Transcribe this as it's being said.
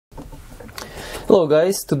Hello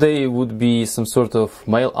guys, today would be some sort of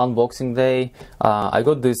mail unboxing day. I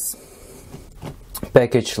got this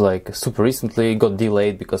package like super recently, got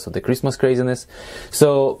delayed because of the Christmas craziness.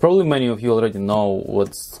 So probably many of you already know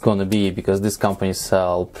what's gonna be, because these companies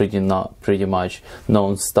sell pretty much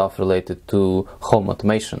known stuff related to home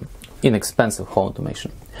automation, inexpensive home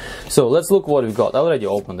automation. So let's look what we got. I already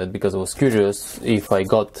opened it because I was curious if I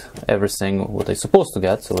got everything what I supposed to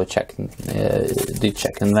get. So I did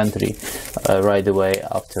check inventory right away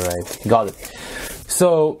after I got it.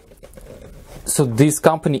 So this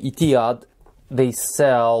company Etihad, they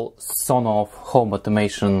sell Sonoff home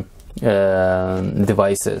automation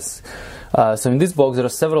devices. So in this box there are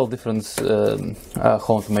several different home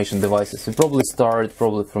automation devices. We probably start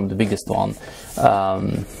from the biggest one.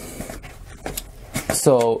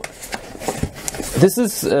 So this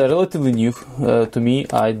is relatively new to me.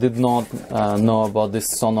 I did not know about this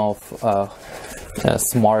Sonoff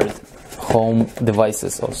Smart Home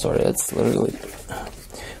devices. Oh, sorry, that's really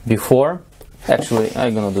before. Actually,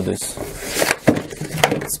 I'm gonna do this.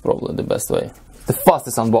 It's probably the best way. The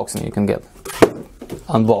fastest unboxing you can get.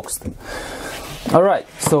 Unboxed. All right.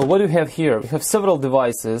 So what do we have here? We have several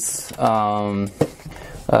devices of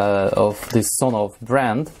this Sonoff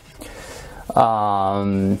brand.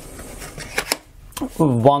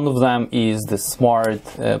 One of them is the smart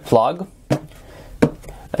plug.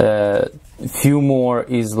 Few more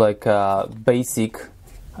is like a basic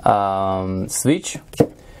switch.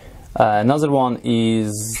 Another one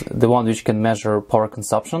is the one which can measure power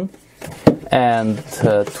consumption, and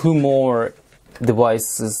two more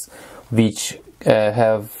devices which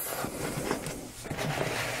have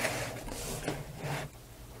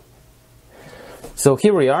So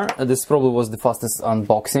here we are. This probably was the fastest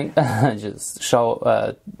unboxing. Just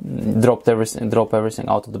drop everything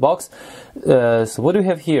out of the box. So what do we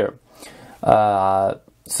have here?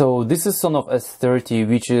 So this is Sonoff S30,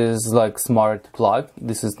 which is like smart plug.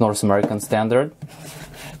 This is North American standard.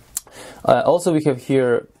 Also we have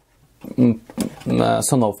here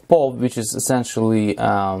Sonoff Pop, which is essentially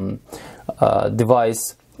a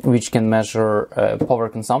device which can measure power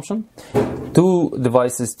consumption. Two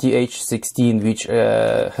devices TH16 which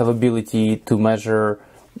have ability to measure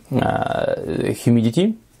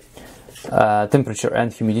humidity, temperature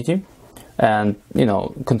and humidity, and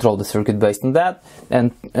control the circuit based on that.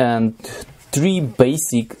 And three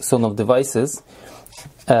basic Sonoff devices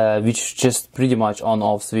which just pretty much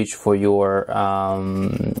on-off switch for your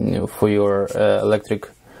electric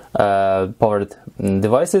powered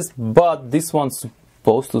devices, but this one's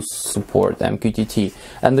supposed to support MQTT,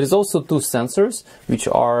 and there's also two sensors which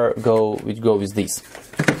go with these.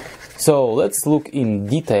 So let's look in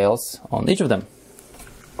details on each of them.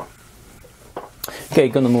 Okay,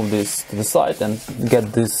 gonna move this to the side and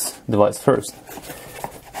get this device first.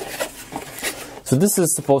 So this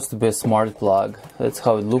is supposed to be a smart plug. That's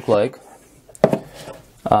how it looks like.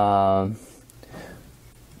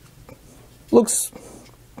 Looks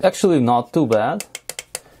actually not too bad.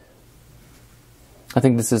 I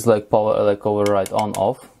think this is like power, like override on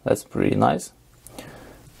off. That's pretty nice.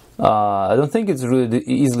 I don't think it's really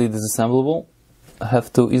easily disassemblable.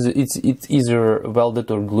 It's either welded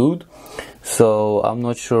or glued. So I'm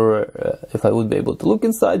not sure if I would be able to look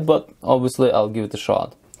inside, but obviously I'll give it a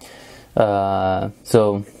shot.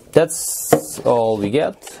 So that's all we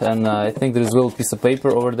get, and I think there's a little piece of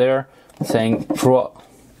paper over there saying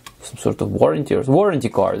some sort of warranty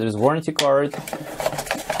card. There's a warranty card.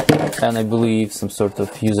 And I believe some sort of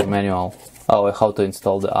user manual. Oh, how to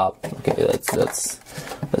install the app. Okay, that's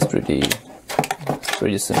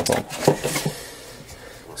pretty simple.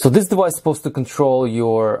 So this device is supposed to control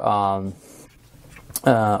your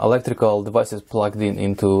electrical devices plugged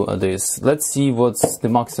into this. Let's see what's the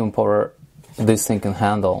maximum power this thing can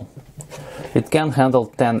handle. It can handle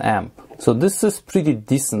 10 amp. So this is pretty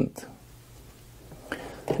decent.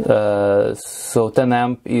 So 10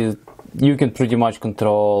 amp is, you can pretty much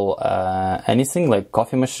control anything like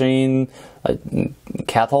coffee machine,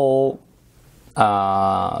 kettle,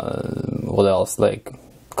 what else, like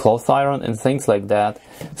clothes iron and things like that.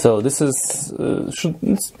 So this is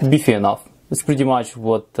it's beefy enough. It's pretty much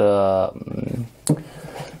what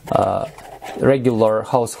regular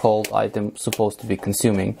household item supposed to be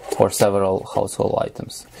consuming, or several household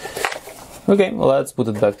items. Okay, well, let's put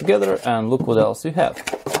it back together and look what else we have.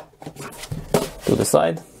 To the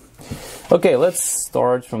side. Okay, let's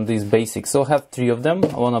start from these basics. So I have three of them.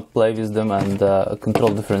 I want to play with them and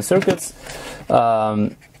control different circuits.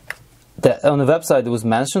 On the website it was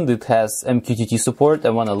mentioned it has MQTT support.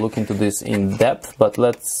 I want to look into this in depth, but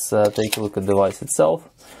let's take a look at the device itself.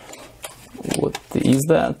 What is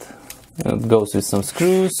that? It goes with some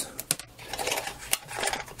screws.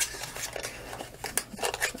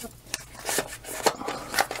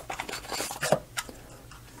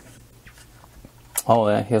 Oh,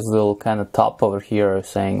 it has a little kind of top over here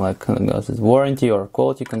saying like it's warranty or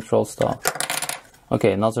quality control stuff.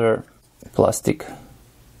 Okay, another plastic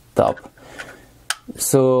top.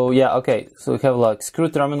 So yeah, okay, so we have like screw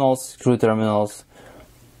terminals.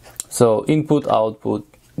 So input, output,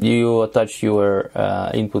 you attach your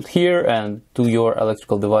input here, and to your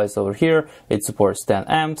electrical device over here, it supports 10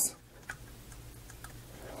 amps.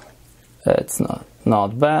 It's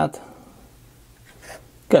not bad.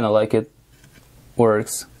 Kinda like it.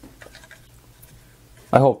 Works.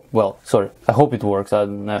 I hope it works.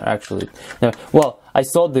 Well, I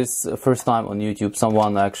saw this first time on YouTube.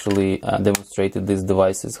 Someone actually demonstrated these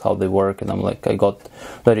devices, how they work, and I got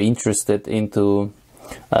very interested into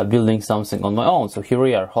building something on my own. So here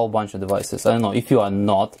we are, whole bunch of devices. I don't know if you are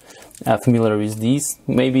not familiar with these,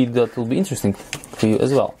 maybe that will be interesting for you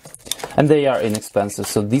as well. And they are inexpensive.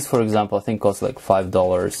 So these, for example, I think cost like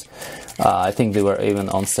 $5. I think they were even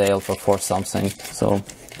on sale for $4 something. So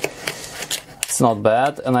it's not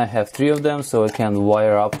bad. And I have 3 of them, so I can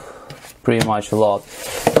wire up pretty much a lot.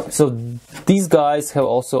 So these guys have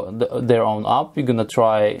also their own app. We're gonna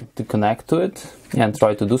try to connect to it and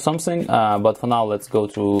try to do something. But for now, let's go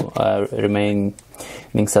through remaining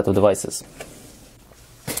set of devices.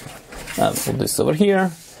 Put this over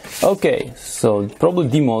here. Okay, so probably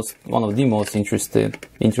one of the most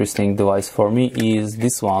interesting device for me is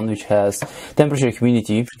this one, which has temperature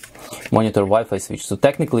humidity monitor Wi-Fi switch. So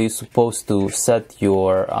technically it's supposed to set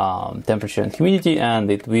your temperature and humidity,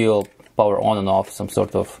 and it will power on and off some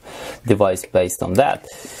sort of device based on that.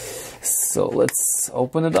 So let's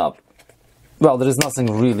open it up. Well, there is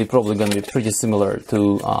nothing really, probably going to be pretty similar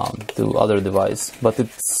to other device, but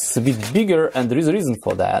it's a bit bigger, and there is a reason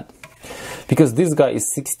for that. Because this guy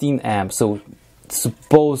is 16 amps, so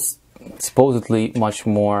supposedly much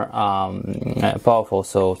more powerful,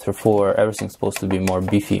 so therefore everything's supposed to be more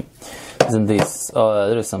beefy than this.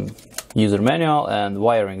 There is some user manual and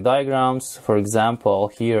wiring diagrams. For example,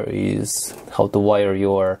 here is how to wire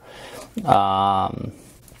your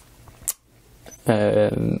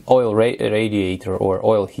oil radiator or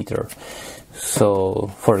oil heater. So,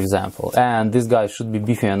 for example, and this guy should be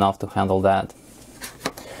beefy enough to handle that.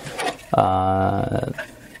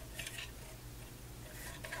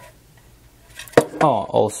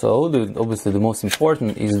 Also, obviously the most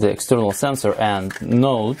important is the external sensor, and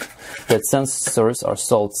note that sensors are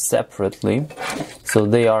sold separately, so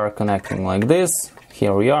they are connecting like this.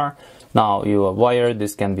 Here we are. Now you are wired.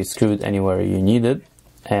 This can be screwed anywhere you need it,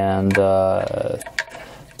 and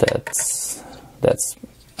that's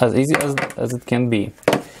as easy as it can be.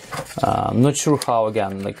 I'm not sure how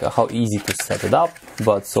easy to set it up,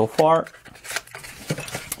 but so far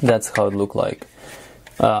that's how it looked like.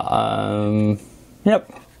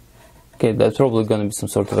 Yep. Okay, that's probably gonna be some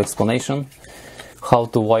sort of explanation how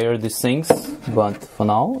to wire these things, but for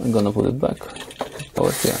now I'm gonna put it back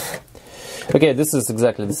over here. Okay, this is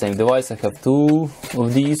exactly the same device. I have 2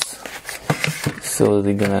 of these, so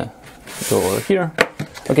they're gonna go over here.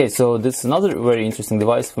 Okay, so this another very interesting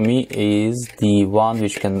device for me is the one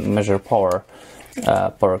which can measure power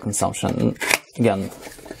consumption. Again,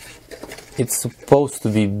 it's supposed to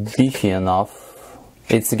be beefy enough.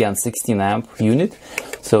 It's again 16 amp unit,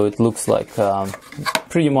 so it looks like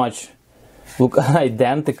pretty much look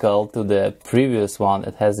identical to the previous one.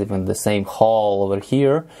 It has even the same hole over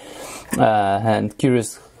here, and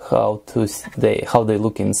curious how they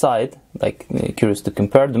look inside. Like curious to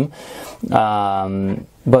compare them.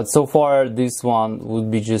 But so far this one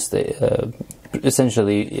would be just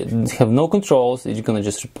essentially have no controls. It's gonna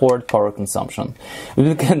just report power consumption. It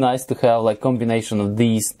would be nice to have like combination of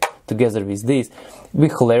these together with this. It'd be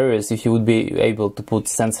hilarious if you would be able to put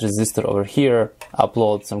sense resistor over here,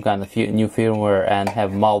 upload some kind of new firmware, and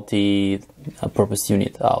have multi-purpose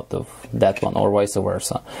unit out of that one, or vice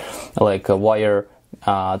versa, like a wire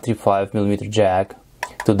 3.5mm jack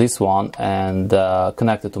to this one and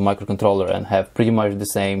connect it to microcontroller and have pretty much the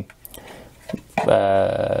same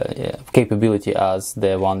capability as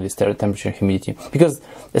the one with temperature and humidity, because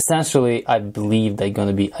essentially I believe they're going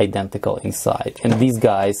to be identical inside, and these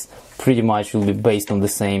guys pretty much will be based on the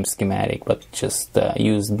same schematic, but just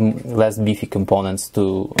use less beefy components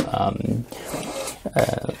to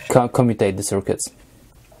commutate the circuits.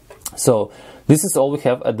 So this is all we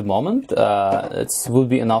have at the moment. It will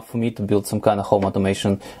be enough for me to build some kind of home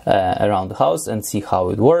automation around the house and see how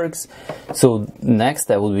it works. So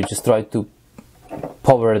next I will be just try to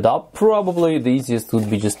power it up. Probably the easiest would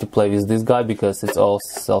be just to play with this guy, because it's all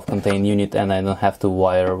self-contained unit and I don't have to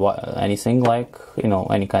wire anything, like, you know,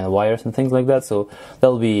 any kind of wires and things like that. So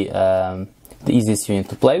that'll be the easiest unit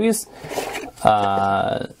to play with.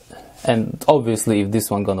 and obviously if this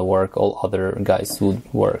one gonna work, all other guys would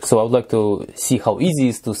work. So I would like to see how easy it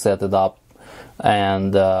is to set it up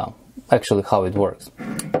and actually how it works.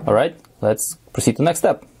 Alright, let's proceed to the next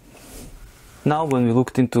step. Now when we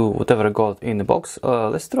looked into whatever I got in the box,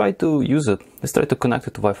 let's try to use it. Let's try to connect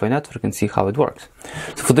it to Wi-Fi network and see how it works.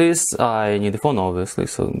 So for this I need a phone, obviously,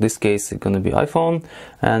 so in this case it's gonna be iPhone,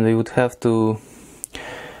 and we would have to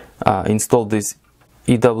install this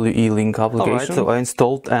EWE link application. Right, so I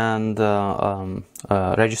installed and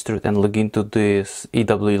registered and logged into this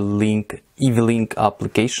EWE link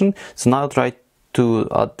application. So now I'll try to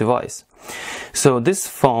add device. So this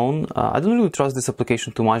phone, I don't really trust this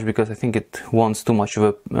application too much because I think it wants too much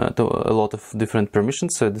of a lot of different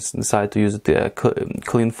permissions. So I decided to use the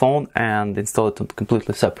clean phone and install it on a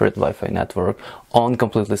completely separate Wi-Fi network on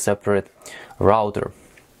completely separate router.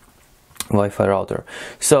 Wi-Fi router.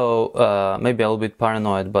 So maybe a little bit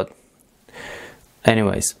paranoid, but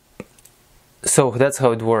anyways. So that's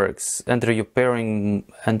how it works. Enter your pairing,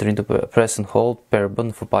 enter into press and hold pair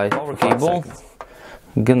button for power cable.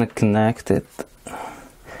 I'm gonna connect it.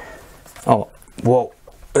 Oh, whoa,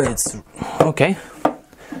 it's okay.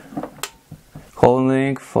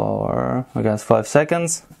 Holding for, I guess, 5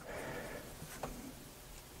 seconds.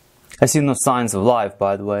 I see no signs of life,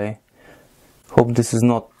 by the way. Hope this is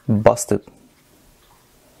not busted.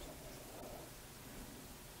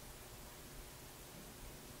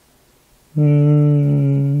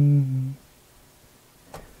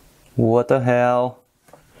 What the hell?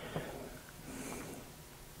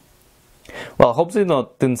 Well, hopefully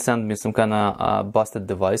didn't send me some kind of busted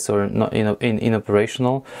device or not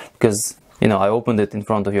inoperational, because you know I opened it in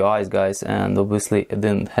front of your eyes, guys, and obviously it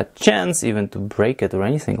didn't have chance even to break it or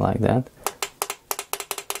anything like that.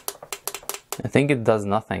 I think it does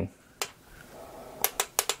nothing.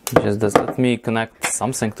 It just does. Let me connect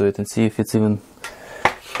something to it and see if it's even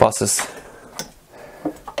passes.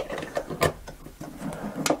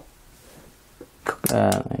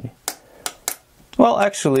 Well,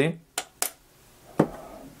 actually,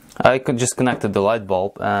 I could just connected the light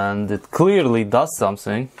bulb and it clearly does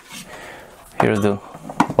something. Here's the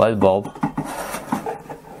light bulb.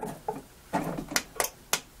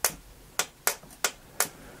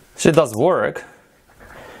 So it does work,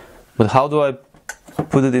 but how do I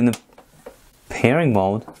put it in the pairing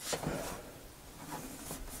mode?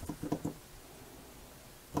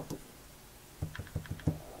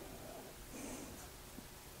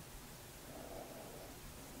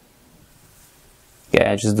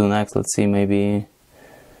 Yeah, I just do next. Let's see, maybe.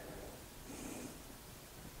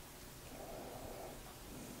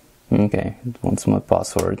 Okay, it wants my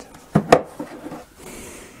password.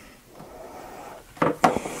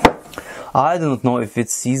 I do not know if it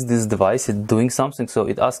sees this device, it's doing something, so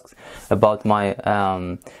it asks about my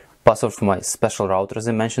password for my special router, as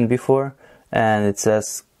I mentioned before, and it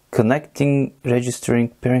says connecting, registering,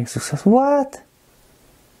 pairing success. What?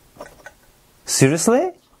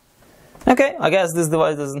 Seriously? Okay, I guess this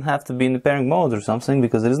device doesn't have to be in the pairing mode or something,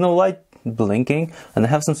 because there is no light blinking, and I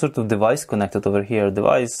have some sort of device connected over here,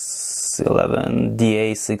 device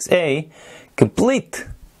 11DA6A, complete.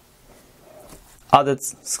 Added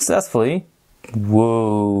successfully.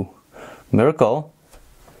 Whoa, miracle.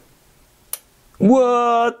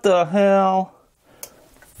 What the hell?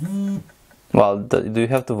 Well, do you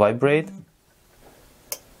have to vibrate?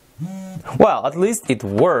 Well, at least it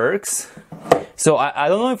works. So I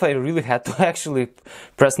don't know if I really had to actually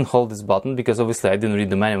press and hold this button, because obviously I didn't read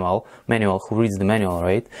the manual. Who reads the manual,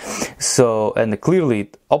 right? So, and clearly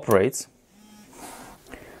it operates.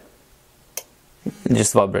 It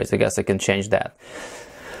just vibrates. I guess I can change that.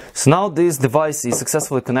 So now this device is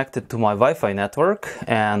successfully connected to my Wi-Fi network,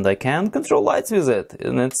 and I can control lights with it,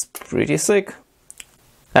 and it's pretty sick.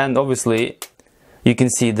 And obviously you can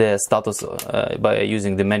see the status by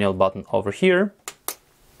using the manual button over here.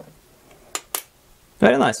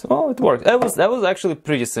 Very nice. Well, it works. That was actually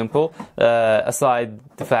pretty simple, aside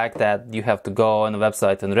the fact that you have to go on the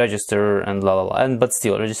website and register and blah blah blah. But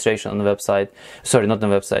still, registration on the website, sorry, not on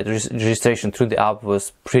the website, registration through the app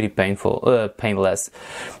was pretty painless.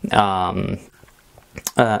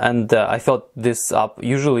 I thought this app,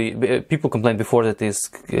 usually people complained before that this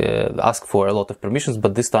asked for a lot of permissions,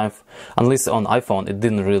 but this time, unless on iPhone, it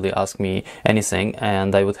didn't really ask me anything,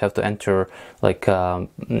 and I would have to enter like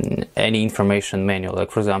any information manual,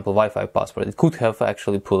 like for example Wi-Fi password. It could have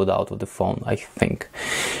actually pulled it out of the phone, I think.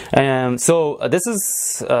 So this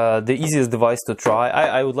is the easiest device to try.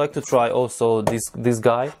 I would like to try also this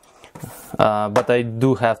guy. But I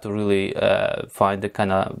do have to really find the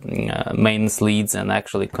kind of mains leads and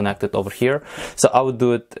actually connect it over here. So I would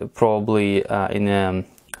do it probably in the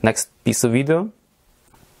next piece of video.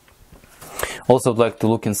 Also, I'd like to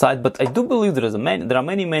look inside, but I do believe there are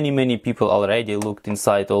many people already looked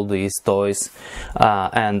inside all these toys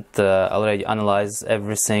and already analyzed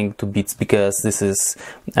everything to bits, because this is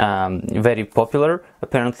very popular,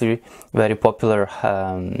 apparently very popular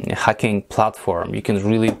hacking platform. You can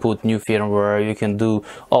really put new firmware, you can do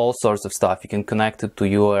all sorts of stuff, you can connect it to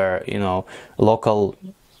your, you know, local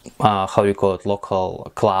how you call it,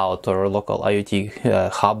 local cloud or local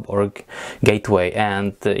IoT hub or gateway,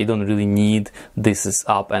 and you don't really need this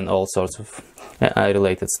app and all sorts of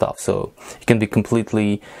related stuff. So it can be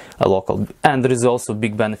completely local, and there is also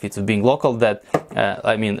big benefits of being local, that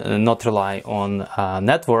I mean, not rely on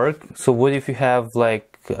network. So what if you have like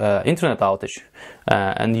internet outage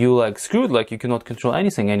and you like screwed, like you cannot control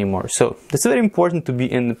anything anymore? So it's very important to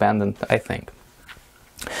be independent, I think.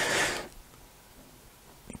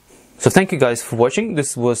 So thank you guys for watching.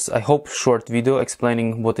 This was, I hope, short video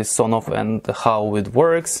explaining what is Sonoff and how it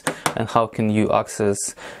works and how can you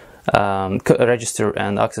access, register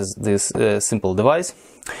and access this simple device.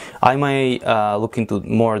 I may look into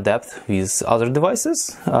more depth with other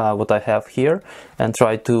devices, what I have here, and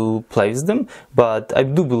try to place them, but I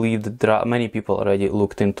do believe that there are many people already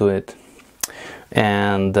looked into it.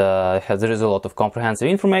 And there is a lot of comprehensive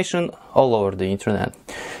information all over the internet,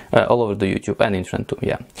 all over the YouTube and internet too.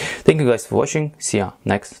 Yeah, thank you guys for watching. See ya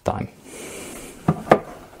next time.